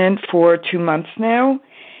abstinent for 2 months now.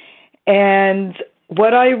 And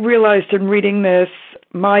what I realized in reading this,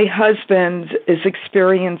 my husband is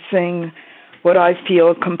experiencing what I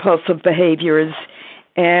feel compulsive behaviors.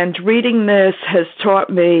 And reading this has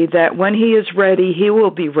taught me that when he is ready, he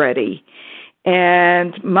will be ready.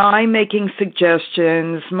 And my making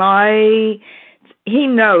suggestions, he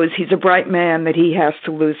knows he's a bright man, that he has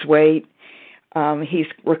to lose weight. He's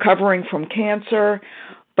recovering from cancer,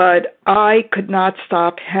 but I could not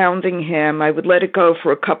stop hounding him. I would let it go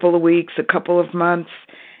for a couple of weeks, a couple of months,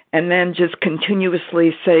 and then just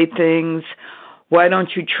continuously say things, why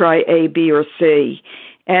don't you try A, B, or C?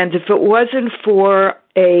 And if it wasn't for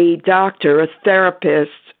a doctor, a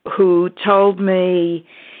therapist, who told me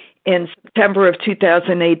in September of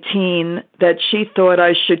 2018 that she thought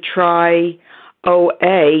I should try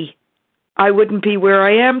OA, I wouldn't be where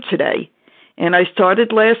I am today. And I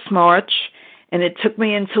started last March, and it took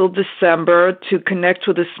me until December to connect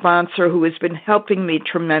with a sponsor who has been helping me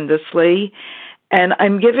tremendously. And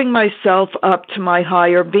I'm giving myself up to my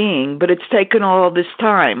higher being, but it's taken all this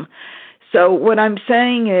time. So what I'm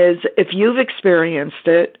saying is, if you've experienced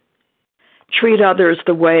it, treat others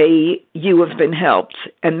the way you have been helped.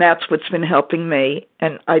 And that's what's been helping me.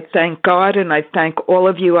 And I thank God and I thank all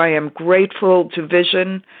of you. I am grateful to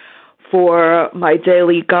Vision for my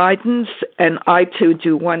daily guidance, and I too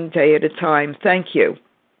do one day at a time. Thank you.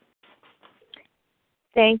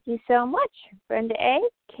 Thank you so much, Brenda A.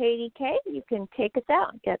 Katie K., you can take us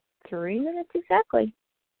out. Get 3 minutes exactly.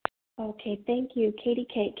 Okay, thank you. Katie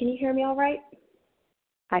K., can you hear me all right?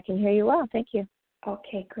 I can hear you well, thank you.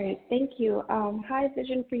 Okay, great. Thank you. Hi,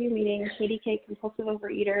 Vision for You meeting. Katie K., compulsive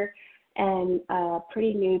overeater, and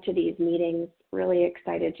pretty new to these meetings. Really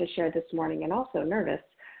excited to share this morning, and also nervous.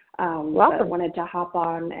 Welcome. But wanted to hop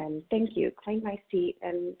on and thank you, claim my seat,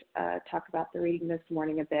 and talk about the reading this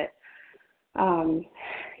morning a bit.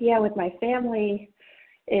 With my family,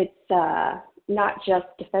 it's not just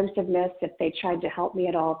defensiveness. If they tried to help me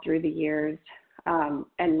at all through the years,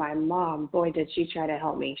 and my mom, boy, did she try to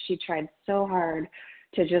help me. She tried so hard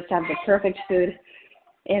to just have the perfect food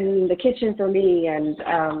in the kitchen for me. And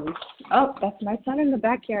that's my son in the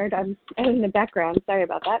backyard. I'm in the background. Sorry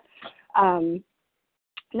about that.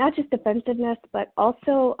 Not just defensiveness, but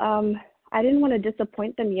also I didn't want to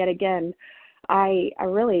disappoint them yet again. I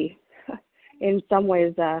really, in some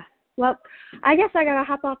ways, I guess I got to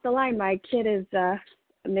hop off the line. My kid is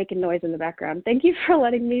making noise in the background. Thank you for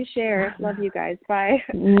letting me share. Love you guys. Bye.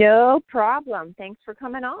 No problem. Thanks for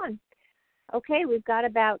coming on. Okay, we've got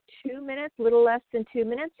about 2 minutes, a little less than 2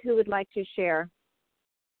 minutes. Who would like to share?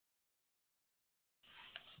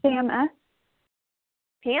 Pam S.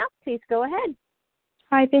 Pam, please go ahead.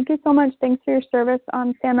 Hi, thank you so much. Thanks for your service.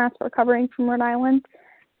 Sam S. recovering from Rhode Island.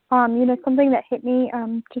 Something that hit me,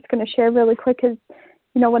 just going to share really quick is,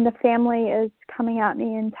 when the family is coming at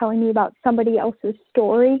me and telling me about somebody else's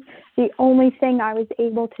story, the only thing I was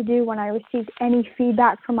able to do when I received any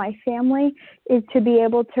feedback from my family is to be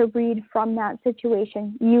able to read from that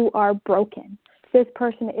situation, you are broken. This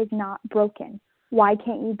person is not broken. Why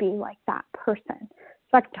can't you be like that person?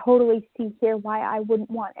 So I can totally see here why I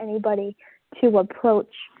wouldn't want anybody to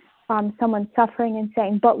approach someone suffering and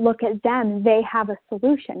saying, but look at them, they have a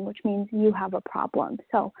solution, which means you have a problem.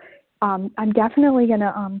 So I'm definitely going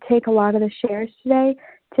to take a lot of the shares today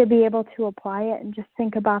to be able to apply it and just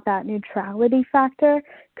think about that neutrality factor.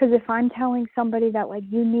 Because if I'm telling somebody that,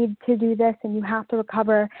 you need to do this and you have to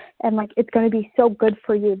recover and, it's going to be so good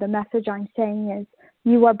for you, the message I'm saying is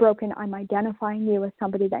you are broken, I'm identifying you as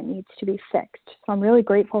somebody that needs to be fixed. So I'm really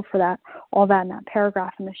grateful for that, all that in that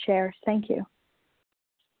paragraph in the shares. Thank you.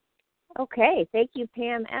 Okay, thank you,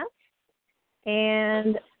 Pam F.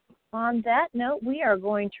 And on that note, we are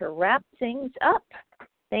going to wrap things up.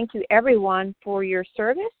 Thank you, everyone, for your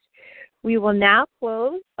service. We will now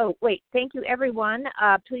close. Oh, wait. Thank you, everyone.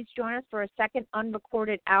 Please join us for a second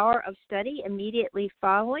unrecorded hour of study immediately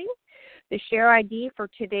following. The share ID for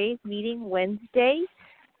today's meeting, Wednesday,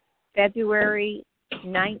 February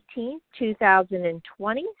 19th,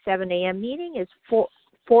 2020, 7 a.m. meeting is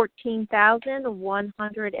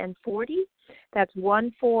 14,140. That's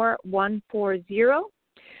 14140.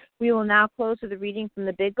 We will now close with a reading from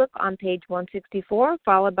the Big Book on page 164,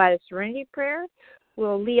 followed by the Serenity Prayer.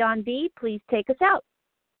 Will Leon B. please take us out?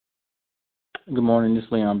 Good morning. This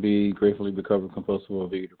is Leon B., gratefully recovered compulsive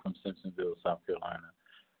overeater from Simpsonville, South Carolina.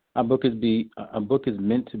 Our book is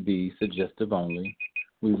meant to be suggestive only.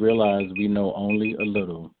 We realize we know only a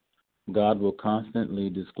little. God will constantly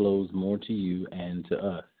disclose more to you and to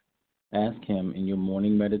us. Ask Him in your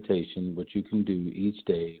morning meditation what you can do each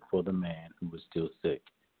day for the man who is still sick.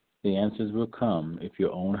 The answers will come if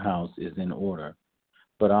your own house is in order.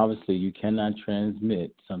 But obviously, you cannot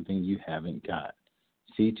transmit something you haven't got.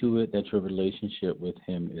 See to it that your relationship with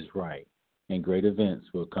Him is right, and great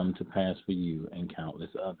events will come to pass for you and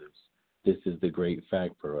countless others. This is the great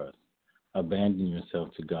fact for us. Abandon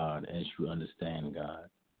yourself to God as you understand God.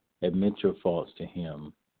 Admit your faults to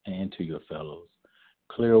Him and to your fellows.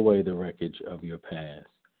 Clear away the wreckage of your past.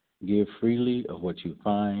 Give freely of what you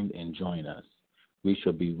find and join us. We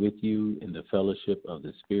shall be with you in the fellowship of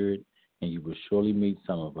the Spirit, and you will surely meet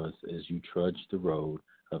some of us as you trudge the road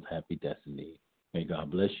of happy destiny. May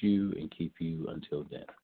God bless you and keep you until then.